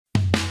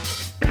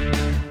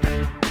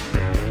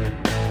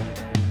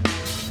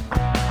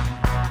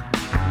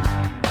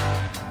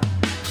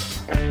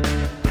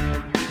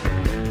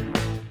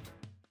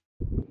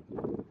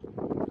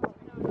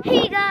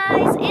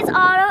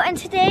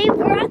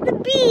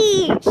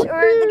RadioJH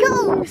or the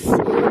Ghost.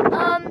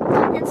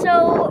 And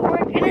so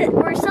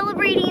we're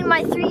celebrating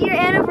my 3-year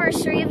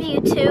anniversary of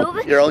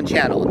YouTube. Your own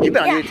channel. You've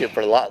been on YouTube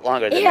for a lot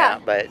longer than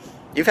that, but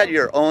you've had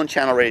your own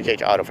channel,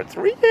 RadioJH Auto, for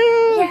 3 years.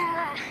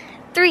 Yeah,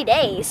 3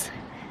 days.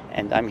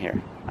 And I'm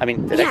here. I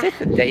mean, did I say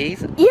the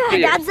days? Yeah,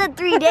 Dad said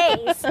 3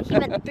 days. He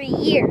meant 3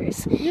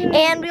 years.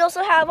 And we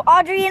also have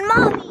Audrey and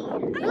Mommy.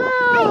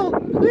 Hello.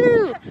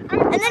 Woo.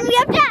 And then we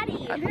have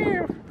Daddy. I'm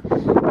here.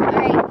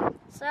 Alright,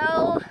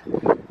 so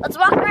let's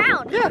walk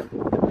around. Yeah.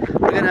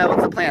 We're gonna,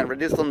 what's the plan? We're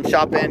gonna do some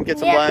shopping, get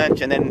some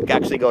lunch, and then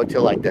actually go to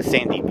like the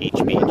sandy beach.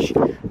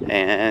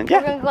 And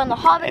we're gonna go on the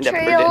Hobbit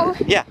Trail.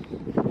 Yeah.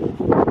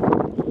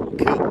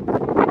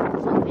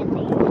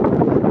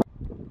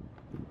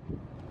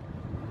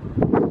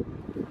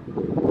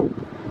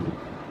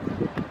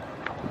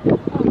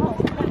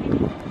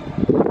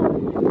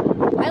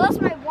 I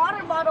lost my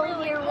water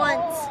bottle here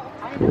once.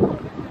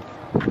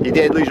 You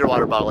did lose your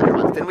water bottle here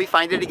once. Didn't we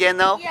find it again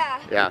though? Yeah.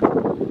 Yeah.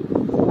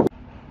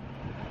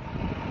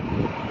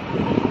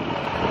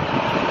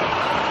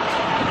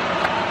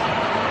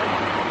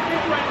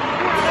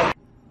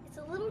 It's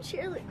a little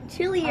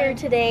chillier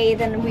today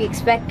than we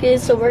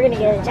expected, so we're gonna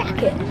get a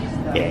jacket.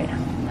 Yeah.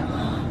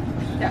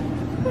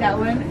 That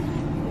one.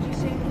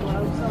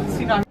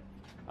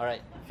 All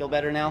right. Feel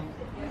better now?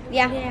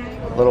 Yeah.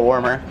 A little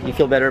warmer. You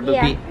feel better,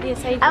 Boopy?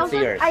 Yes, I do. I also,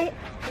 See yours. I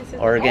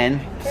Oregon,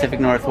 Pacific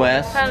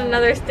Northwest. found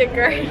another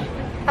sticker.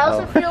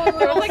 also feel a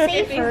little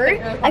safer.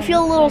 I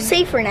feel a little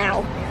safer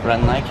now.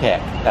 Run like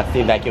heck. That's the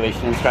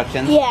evacuation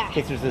instructions. Yeah. In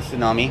case there's a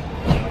tsunami.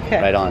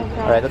 Okay. Right on.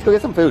 All right, let's go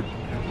get some food.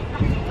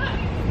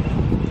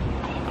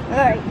 All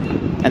right.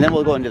 And then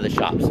we'll go into the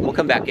shops. We'll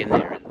come back in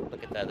there and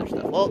look at the other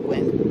stuff. Well,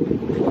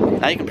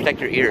 now you can protect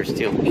your ears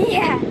too.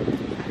 Yeah.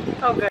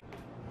 Oh, good.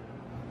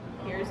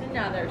 Here's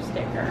another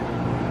sticker.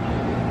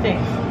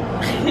 Thanks.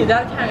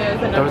 That time it was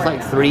a number. There was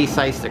like 3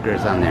 size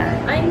stickers on there.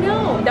 I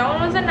know. That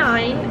one was a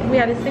 9. We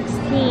had a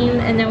 16,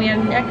 and then we had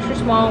an extra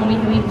small, and we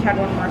each had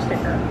one more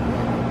sticker.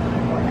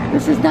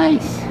 This is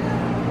nice.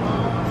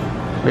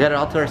 We got it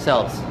all to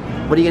ourselves.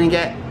 What are you gonna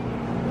get?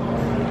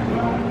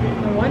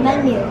 I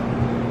wonder. Menu.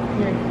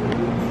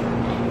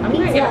 I'm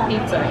gonna get a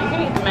pizza. You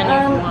can eat the menu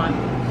if you want.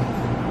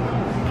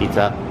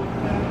 Pizza.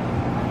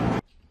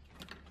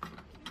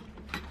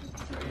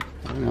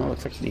 I don't know.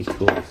 Looks like these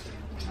tools.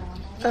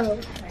 Oh.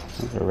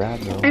 Those are rad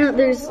though. I know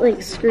there's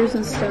like screws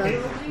and stuff.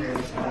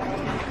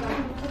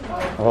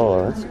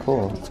 Oh, that's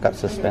cool. It's got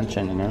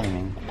suspension and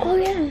everything. Oh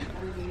yeah.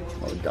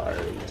 Oh,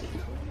 darling.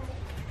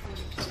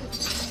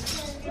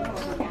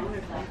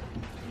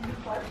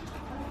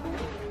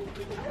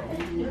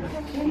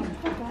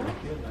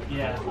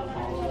 Yeah.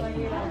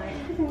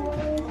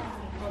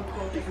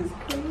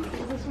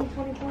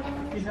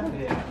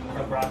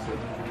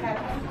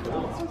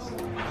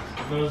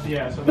 Those,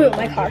 yeah. So Boom,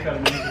 my car.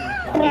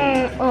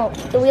 Oh,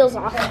 the wheel's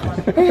off.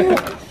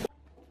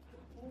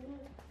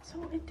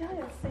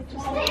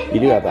 You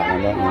do have that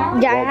one, don't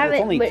you? Yeah, I have it's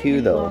it, only but-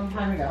 2 though.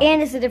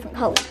 And it's a different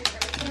color.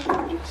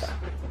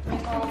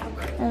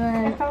 And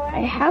then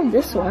I have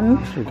this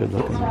one. They're good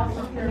looking.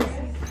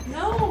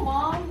 No,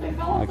 Mom. They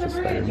fell I like the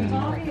Spider-Man.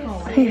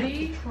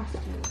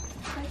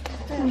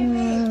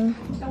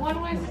 The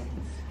one was...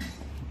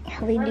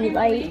 LED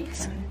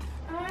lights.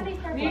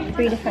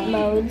 3 different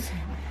modes.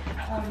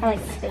 I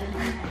like the stage.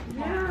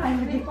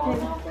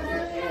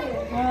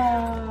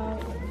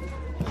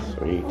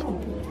 Sweet.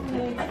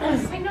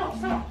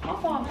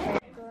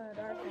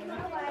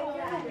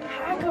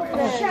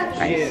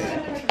 Nice.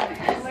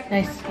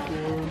 Nice.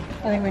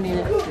 I think we need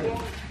it. The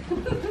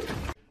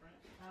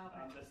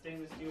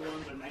stainless steel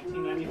ones are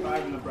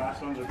 $19.95 and the brass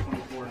ones are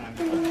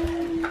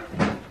 $24.95.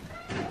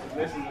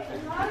 This is the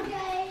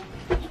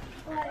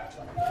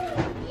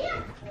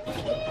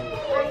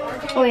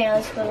Oh yeah,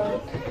 let's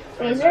go.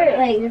 Wait, is there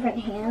like different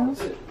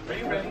hands? It's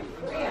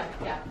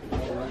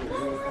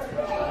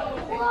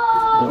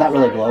not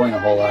really glowing a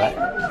whole lot.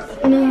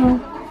 No.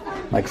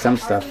 Like some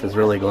stuff is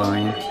really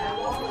glowing.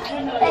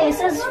 Hey, it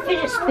says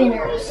fidget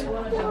spinners.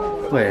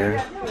 Where?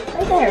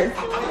 Right there.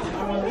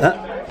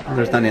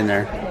 There's none in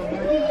there.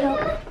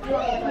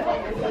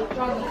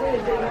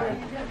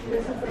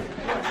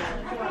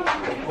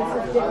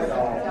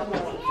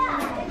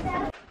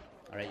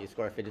 Alright, you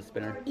score a fidget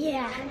spinner?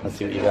 Yeah. Let's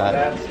see what you got.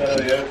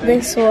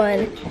 This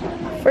one.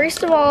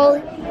 First of all,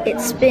 it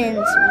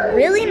spins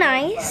really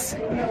nice.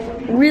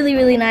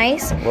 Really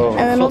nice. Whoa, and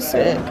then so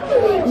also, thick.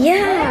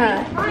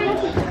 yeah.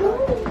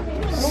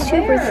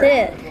 Super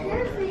thick.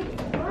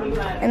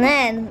 And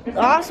then the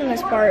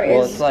awesomest part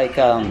Well, is it's like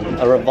a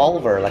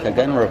revolver, like a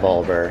gun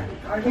revolver.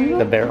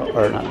 The barrel,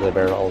 or not the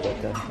barrel,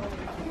 but the...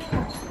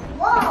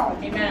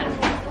 Amen.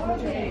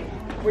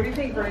 What do you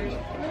think, Bernie?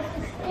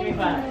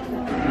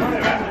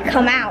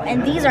 come out,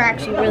 and these are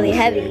actually really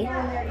heavy.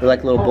 They're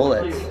like little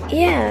bullets.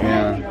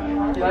 Yeah.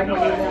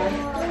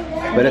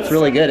 Yeah. But it's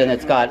really good, and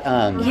it's got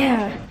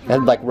Yeah. it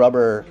had like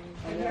rubber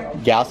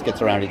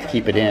gaskets around it to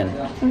keep it in.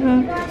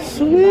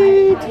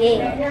 Sweet.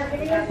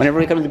 Yeah. Whenever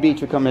we come to the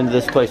beach, we come into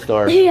this toy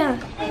store. Yeah.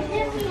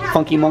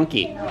 Funky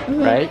Monkey,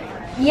 right?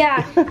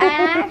 Yeah,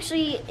 I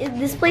actually,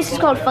 this place is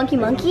called Funky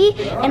Monkey,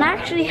 and I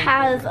actually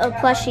have a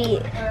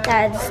plushie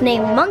that's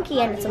named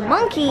Monkey, and it's a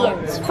monkey, and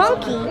it's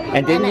funky.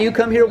 And didn't you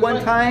come here one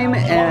time,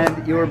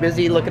 and you were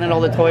busy looking at all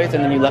the toys,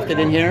 and then you left it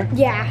in here?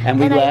 Yeah,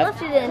 and I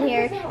left it in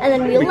here, and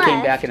then we left. We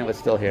came back, and it was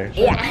still here.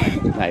 Yeah.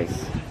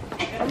 Nice.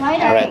 All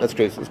right, let's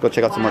cruise. Let's go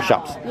check out some more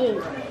shops.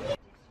 Yeah.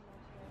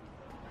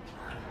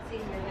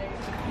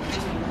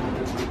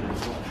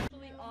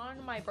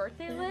 On my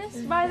birthday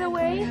list, by the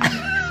way,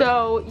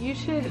 so you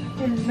should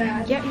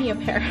get me a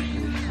pair.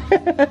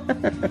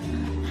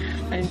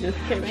 I'm just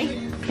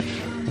kidding.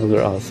 Those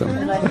are awesome.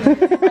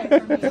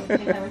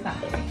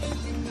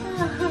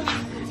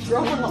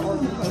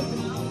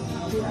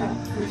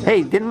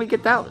 Hey, didn't we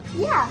get that?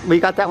 Yeah. We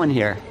got that one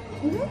here.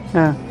 Mm-hmm.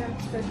 Yeah.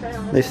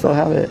 They still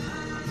have it.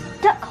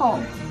 Duck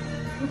home.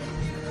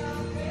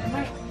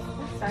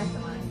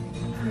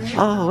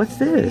 Oh, what's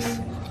this?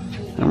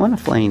 I want a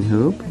flying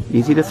hoop.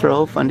 Easy to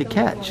throw, fun to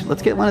catch.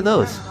 Let's get one of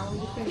those.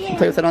 Yeah.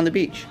 Play with it on the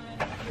beach.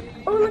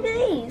 Oh, look at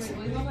these.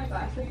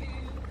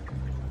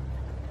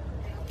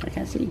 I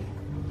can't see.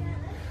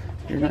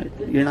 You're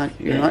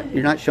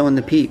not showing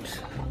the peeps.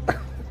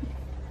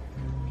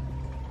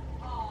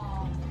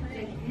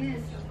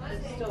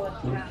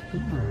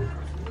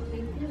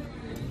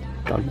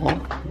 Dog ball.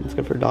 It's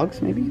good for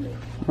dogs, maybe.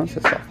 Oh, it's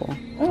a softball.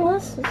 Oh,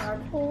 this is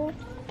cool.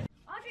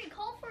 Audrey,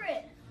 call for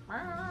it.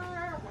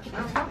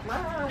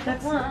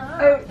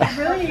 That's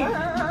really. No,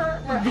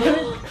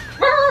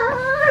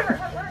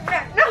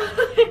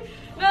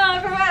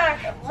 come back.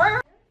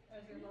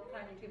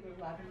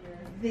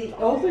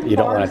 You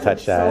don't want to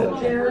touch that.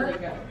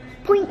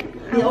 Poink.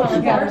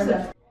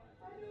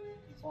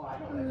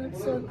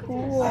 That's so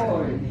cool.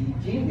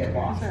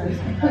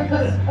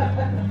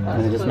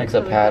 And it just makes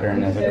a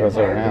pattern as it goes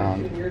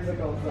around.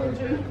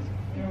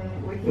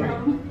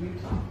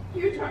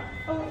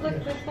 Oh,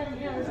 look, this one.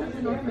 Yeah, this is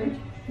an orphanage.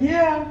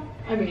 Yeah.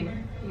 I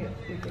mean,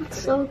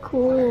 It's so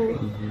cool.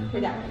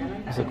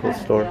 It's a cool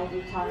store.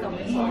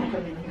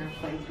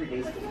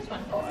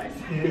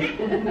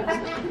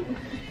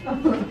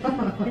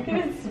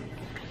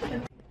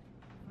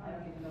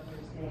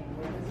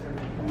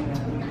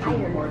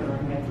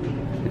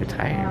 You're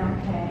tired.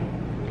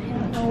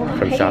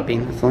 From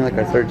shopping? It's only like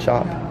our third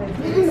shop.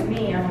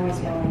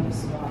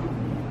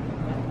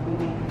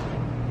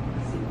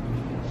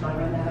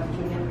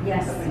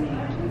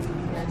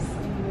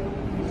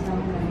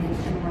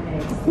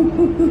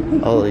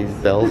 Oh, these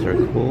bells are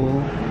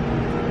cool.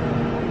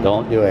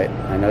 Don't do it.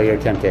 I know you're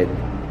tempted.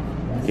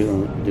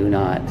 Do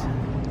not.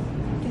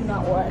 Do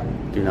not what?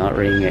 Do not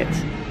ring it.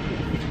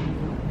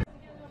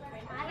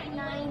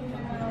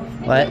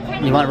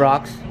 What? You want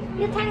rocks?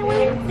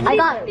 I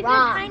got it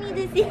wrong.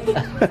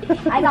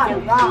 I got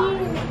it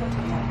wrong.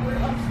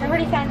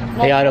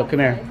 Hey Otto, come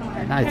here.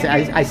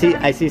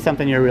 I see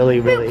something you're really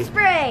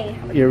Spray.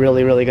 you're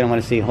really gonna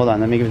want to see. Hold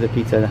on, let me give the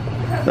pizza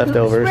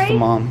leftovers to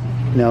Mom.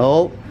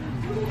 No.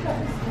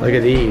 Look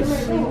at these.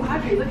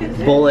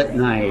 Bullet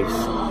knives.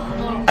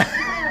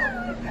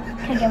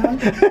 Can I get one?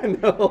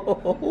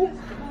 No.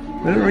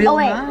 They're real Oh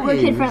wait,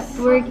 knives.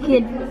 we're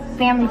kid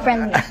family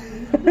friendly.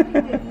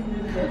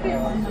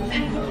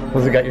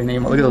 What's it got your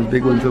name on? Look at those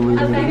big ones over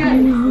there.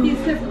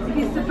 he's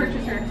the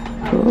purchaser.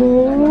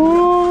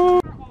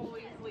 Oh.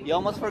 You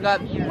almost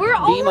forgot We're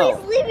always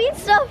Demo. leaving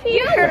stuff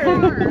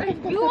here.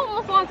 You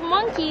almost want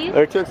monkeys.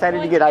 They're too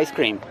excited to get ice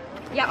cream.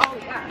 Yeah, oh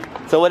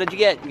yeah. So what did you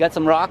get? You got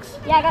some rocks?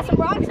 Yeah, I got some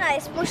rocks and I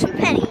splashed some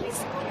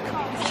pennies.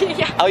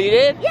 Yeah. Oh, you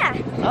did? Yeah.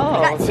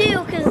 Oh. I got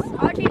two because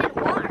Audrey didn't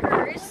want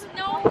hers.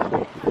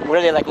 No.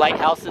 Were they like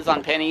lighthouses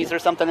on pennies or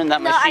something in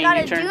that No, I machine got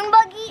you a turn? dune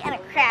buggy and a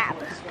crab.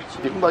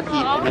 Dune buggy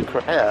and a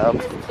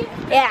crab.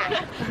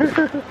 Yeah. Don't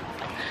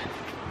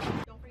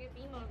forget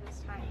BMO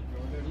this time.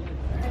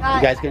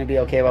 You guys gonna be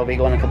okay while we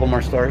go in a couple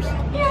more stores?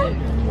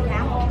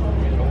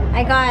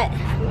 I got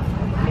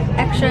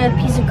extra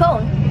piece of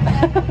cone.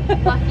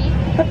 Lucky.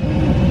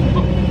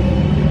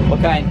 What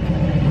kind?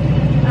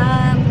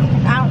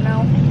 I don't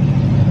know.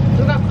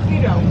 We got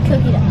cookie dough.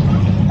 Cookie dough.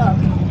 Oh,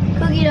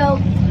 cookie dough.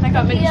 I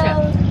got mint chip.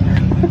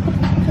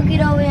 Cookie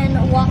dough and a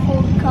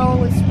waffle cone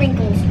with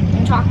sprinkles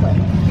and chocolate.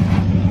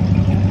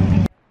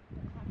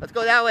 Let's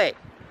go that way.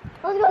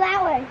 Let's go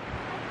that way.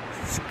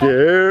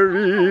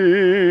 Scary.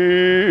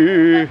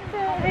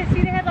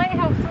 See the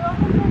lighthouse.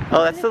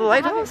 Oh, that's to the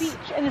lighthouse?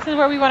 Beach, and this is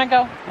where we want to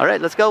go. All right,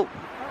 let's go.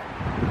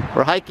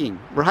 We're hiking.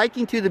 We're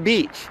hiking to the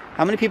beach.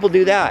 How many people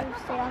do that?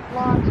 Stay off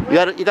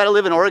logs. You gotta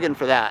live in Oregon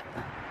for that.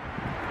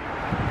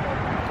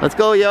 Let's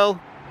go, yo.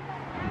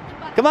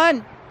 Come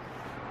on.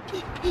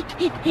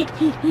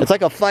 It's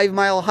like a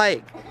 5-mile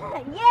hike.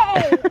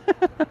 Yay!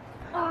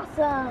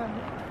 Awesome.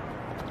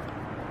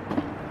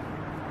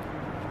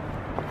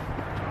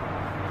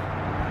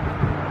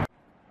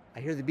 I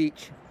hear the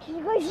beach. Can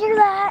you guys hear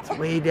that? It's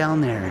way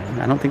down there.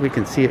 I don't think we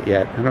can see it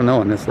yet. I don't know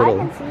on this little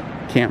can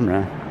see.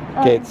 camera.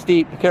 Okay, it's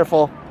steep. Be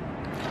careful.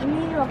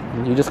 Yeah.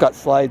 You just got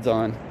slides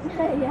on.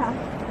 Yeah.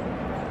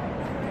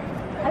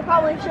 I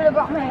probably should have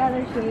brought my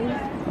other shoes.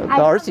 The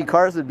RC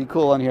cars would be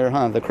cool on here,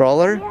 huh? The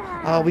crawler?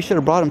 Yeah. Oh, we should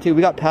have brought them too.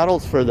 We got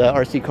paddles for the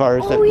RC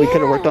cars that we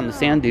could have worked on the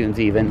sand dunes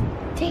even.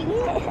 Dang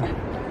it.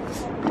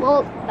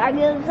 Well, that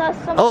gives us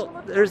some.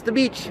 Oh, there's the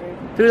beach.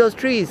 Through those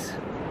trees.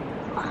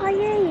 Oh,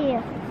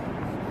 yeah.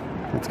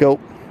 Let's go.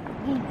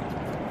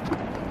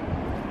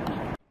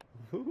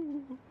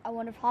 I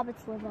wonder if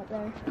hobbits live up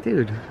there.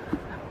 Dude,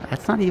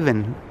 that's not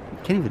even,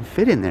 can't even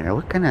fit in there.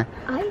 What kind of,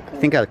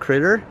 think a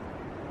critter?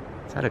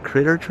 Is that a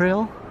critter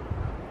trail?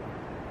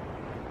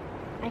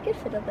 I could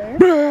fit up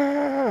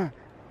there.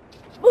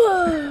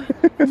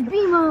 It's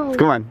BMO.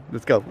 Come on,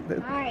 let's go.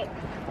 Alright.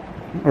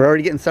 We're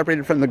already getting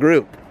separated from the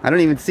group. I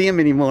don't even see him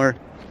anymore.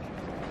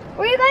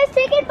 Were you guys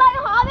taken by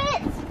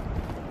hobbits?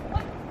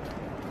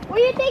 Were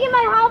you taken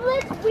by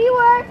hobbits? We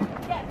were.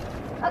 Yes.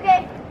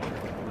 Okay.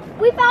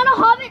 We found a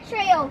hobbit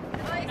trail.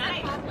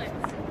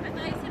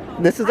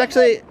 This is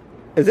actually,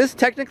 is this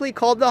technically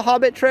called the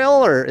Hobbit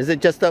Trail, or is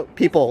it just the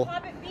people?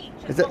 Hobbit Beach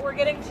Is is it what we're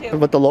getting to.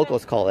 what the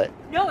locals call it?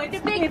 No, it's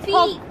big it's feet.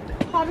 called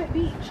Hobbit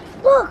Beach.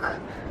 Look.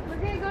 We're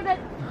gonna go to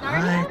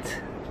Narnia.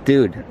 What?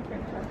 Dude,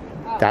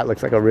 that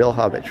looks like a real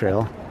Hobbit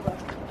Trail.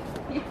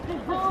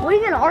 What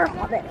even are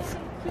hobbits?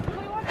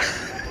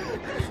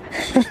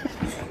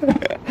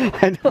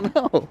 I don't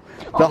know.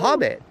 The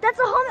Hobbit. That's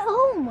a hobbit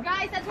home.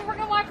 Guys, that's what we're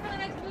gonna watch for the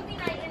next movie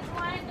night. Is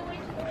Lion, the Witch,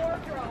 and the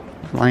Wardrobe.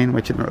 Lion,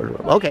 Witch, and the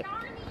Wardrobe. Okay.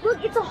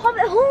 Look, it's a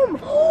hobbit home.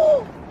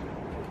 Oh,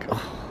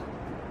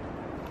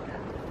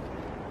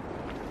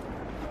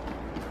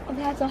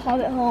 that's a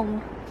hobbit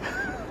home.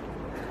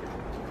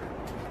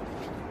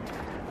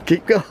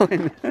 Keep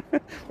going.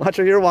 Watch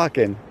where you're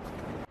walking.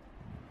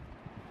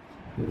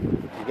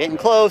 You're getting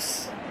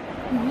close. Yeah.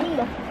 I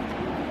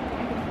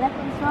can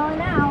definitely smell it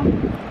now.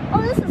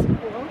 Oh, this is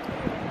cool.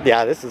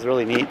 Yeah, this is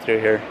really neat through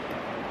here.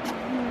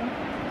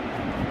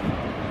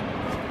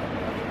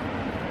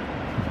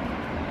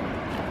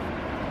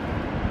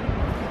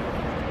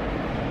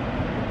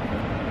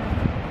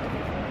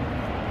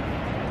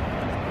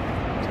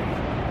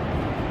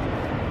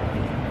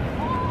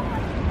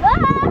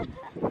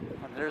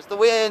 There's the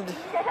wind.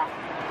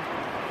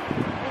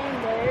 And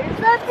there's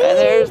the beach. And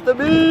there's the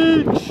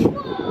beach.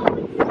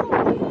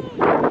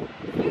 Whoa,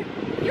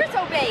 You're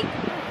so big.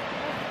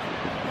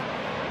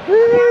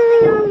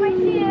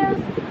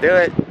 Do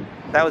it.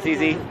 That was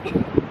easy. We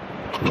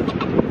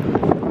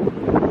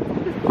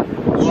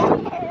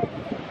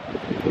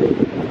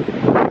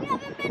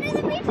haven't been to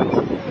the beach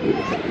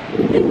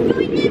It's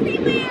going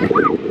everywhere.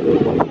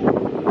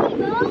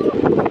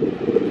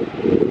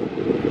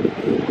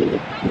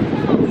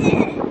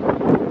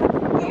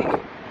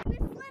 We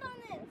slid on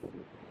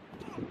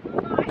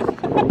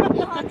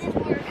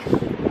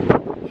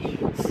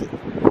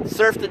this.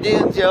 Surf the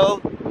dunes,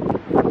 yo.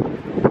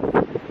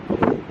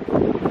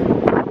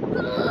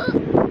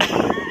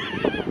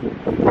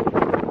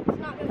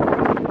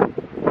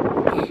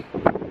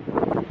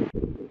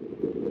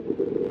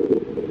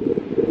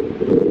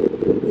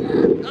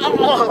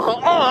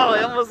 Oh,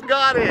 I almost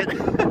got it.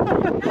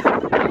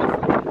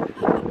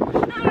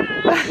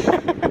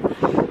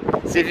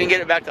 See if you can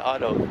get it back to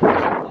Otto.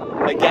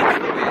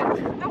 Against the wind.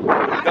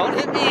 Don't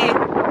hit me.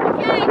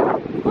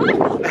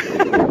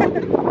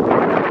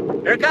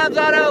 Here it comes,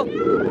 Otto.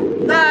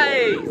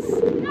 Nice.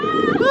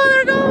 Oh,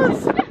 there it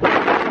goes.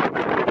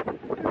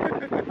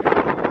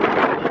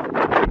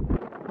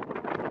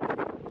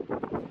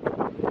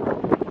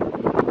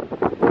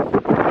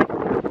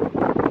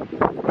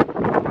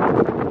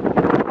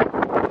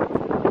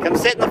 Come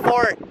sit in the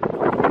fort.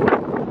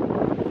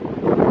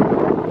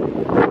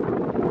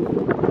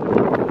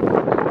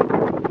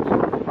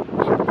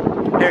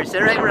 Here,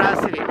 sit right where I was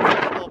sitting. Take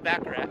a little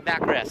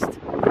backrest.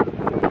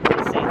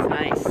 See, it's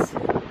nice.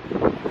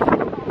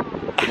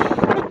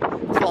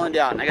 It's falling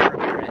down. I gotta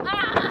repair it.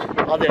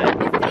 I'll do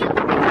it.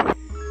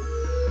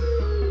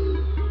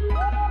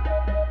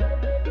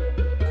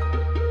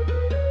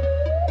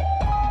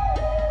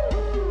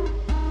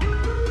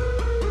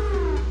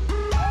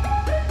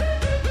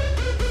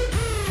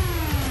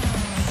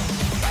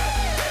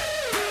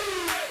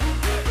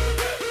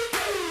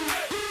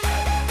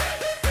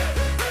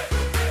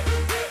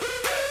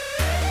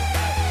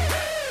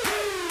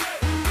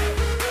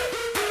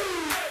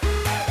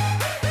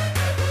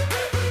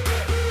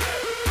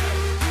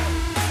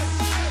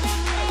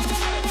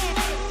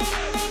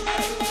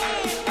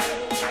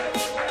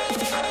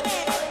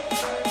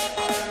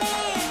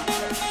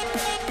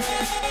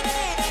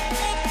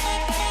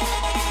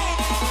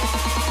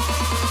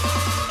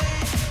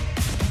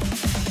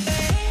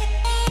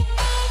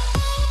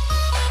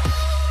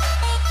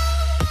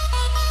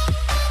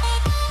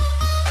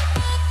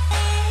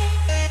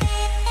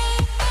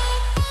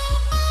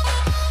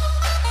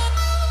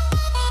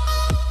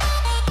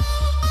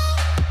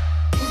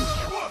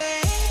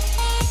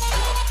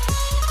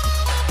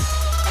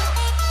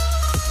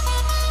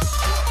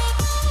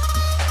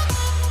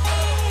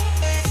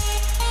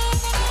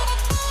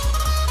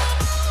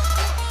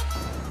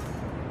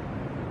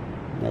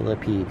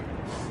 Millipede.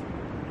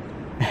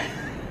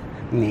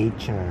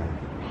 Nature.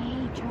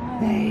 Nature.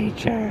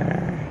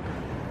 Nature.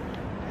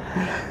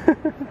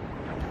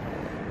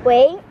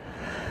 Wait.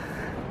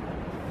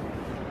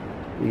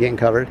 You getting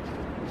covered?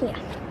 Yeah.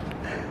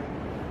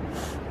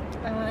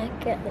 I want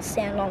to get the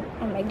sand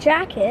on my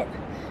jacket,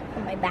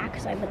 on my back,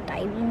 because I've been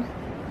diving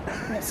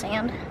in the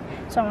sand.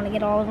 So I want to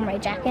get all over my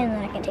jacket, and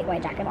then I can take my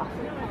jacket off.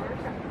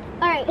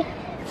 Alright,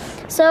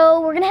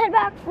 so we're going to head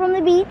back from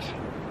the beach.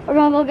 We're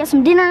going to go get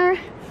some dinner,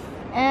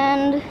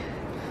 and...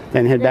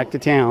 Then head back to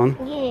town.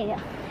 Yeah.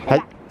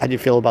 How'd you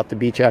feel about the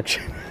beach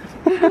action?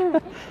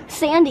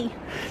 Sandy.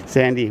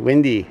 Sandy,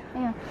 windy.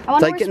 Yeah.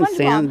 It's like getting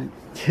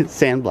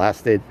sand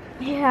blasted.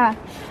 Yeah.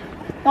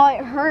 No,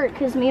 it hurt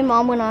because me and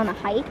Mom went on a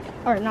hike,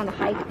 or not a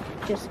hike,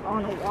 just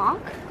on a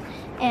walk.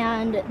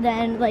 And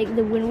then like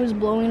the wind was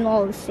blowing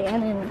all the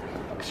sand and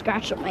like,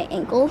 scratched up my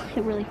ankle.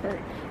 It really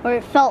hurt. Or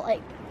it felt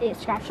like it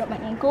scratched up my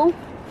ankle.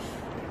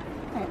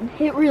 And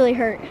it really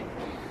hurt.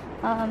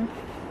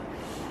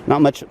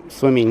 Not much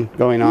swimming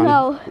going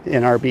on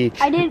in our beach.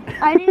 I did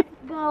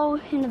go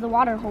into the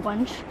water a whole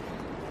bunch.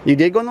 You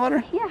did go in the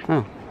water? Yeah.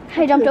 Oh.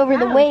 I jumped over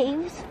the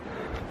waves.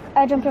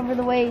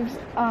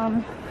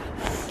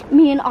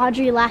 Me and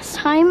Audrey, last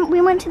time we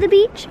went to the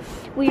beach,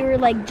 we were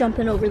like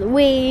jumping over the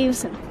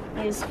waves, and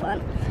it was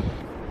fun.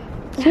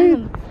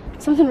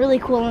 Something really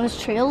cool on this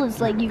trail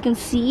is like you can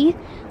see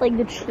like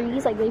the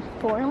trees, like they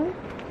form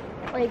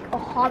like a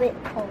hobbit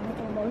home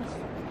almost.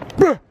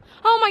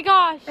 Oh my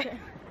gosh!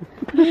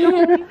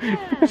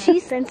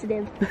 She's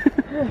sensitive.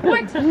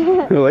 What?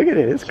 Look at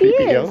it, it's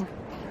creepy, is. yo.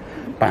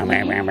 Bam,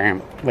 bam, bam,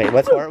 bam. Wait,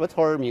 what's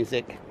horror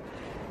music?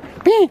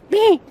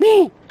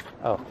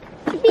 Oh.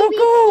 Go,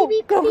 go,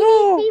 go,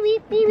 go.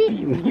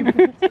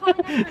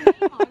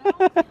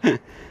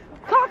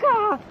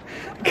 Caca!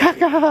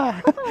 Caca.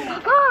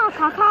 Caca!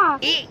 Caca!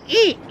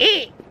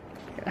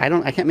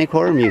 I can't make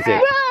horror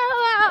music.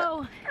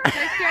 Whoa!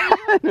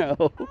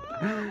 No.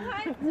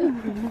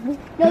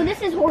 No,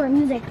 this is horror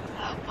music.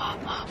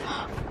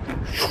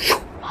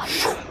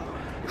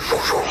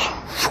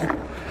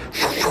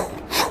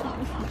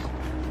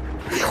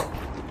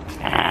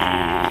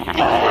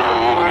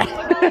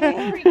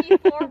 Freaky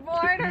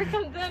floorboard or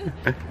something.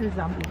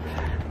 Zombie.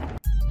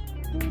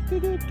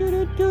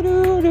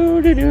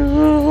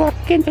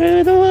 Walking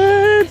through the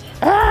woods.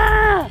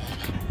 Ah!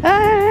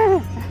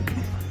 Ah!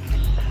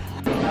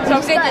 So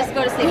we could just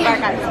go to sleep,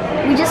 guys.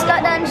 We just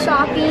got done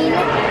shopping,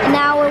 and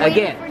now we're waiting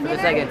Again, for for the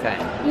dinner. second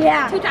time.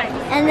 Yeah. 2 times.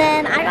 And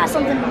then I got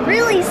something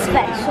really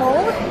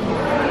special.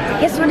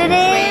 Guess what it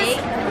is?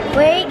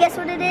 Wait, guess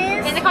what it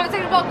is? In the comment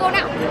section below, go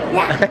now.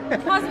 Yeah.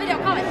 Pause the video,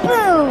 comment.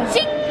 Boom.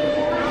 Shing.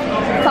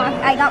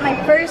 I got my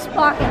first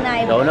pocket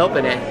knife. Don't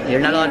open it. You're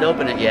not allowed to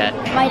open it yet.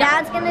 My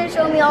dad's gonna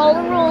show me all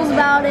the rules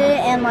about it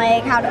and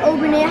like how to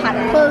open it, how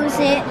to close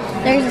it.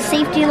 There's a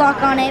safety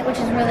lock on it, which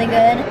is really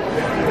good.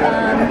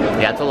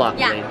 Yeah, it's a lock.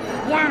 Yeah. Blade.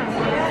 Yeah.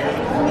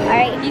 All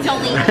right. He's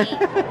only 8,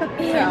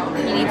 so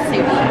you need to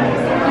save him.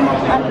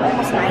 I'm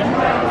almost 9.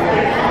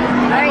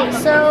 All right,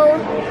 so we're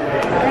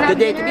gonna have Good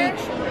day at the dinner.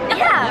 beach.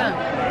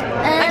 Yeah.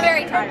 I'm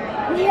very tired.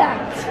 Yeah.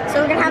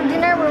 So we're gonna have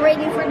dinner. We're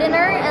waiting for dinner,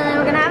 and then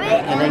we're gonna have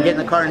it. And then get in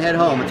the car and head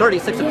home. It's already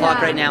 6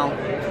 o'clock right now.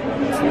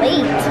 It's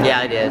late.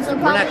 Yeah, it is. So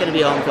We're not going to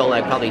be home till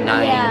like probably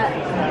 9.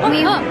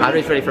 Yeah.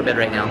 Audrey's ready for bed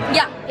right now.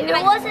 Yeah. If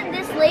it wasn't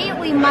this late,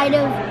 we might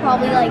have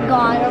probably like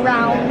gone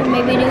around,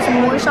 maybe do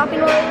some more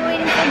shopping while we were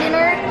waiting for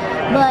dinner.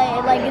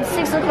 But like it's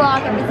 6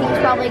 o'clock, everything's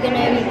probably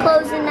gonna be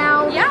closing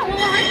now. Yeah, well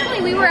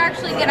originally we were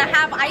actually gonna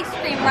have ice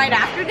cream right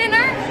after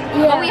dinner.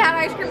 Yeah. But we had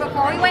ice cream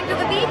before we went to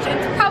the beach.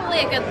 It's probably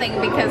a good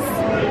thing because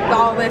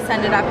all this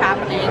ended up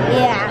happening.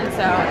 Yeah. And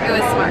so it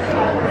was smart.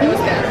 It was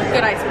good.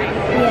 Good ice cream.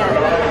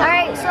 Yeah. All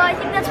right, so I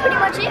think that's pretty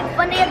much it.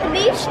 Fun day at the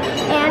beach,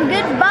 and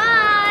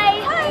goodbye.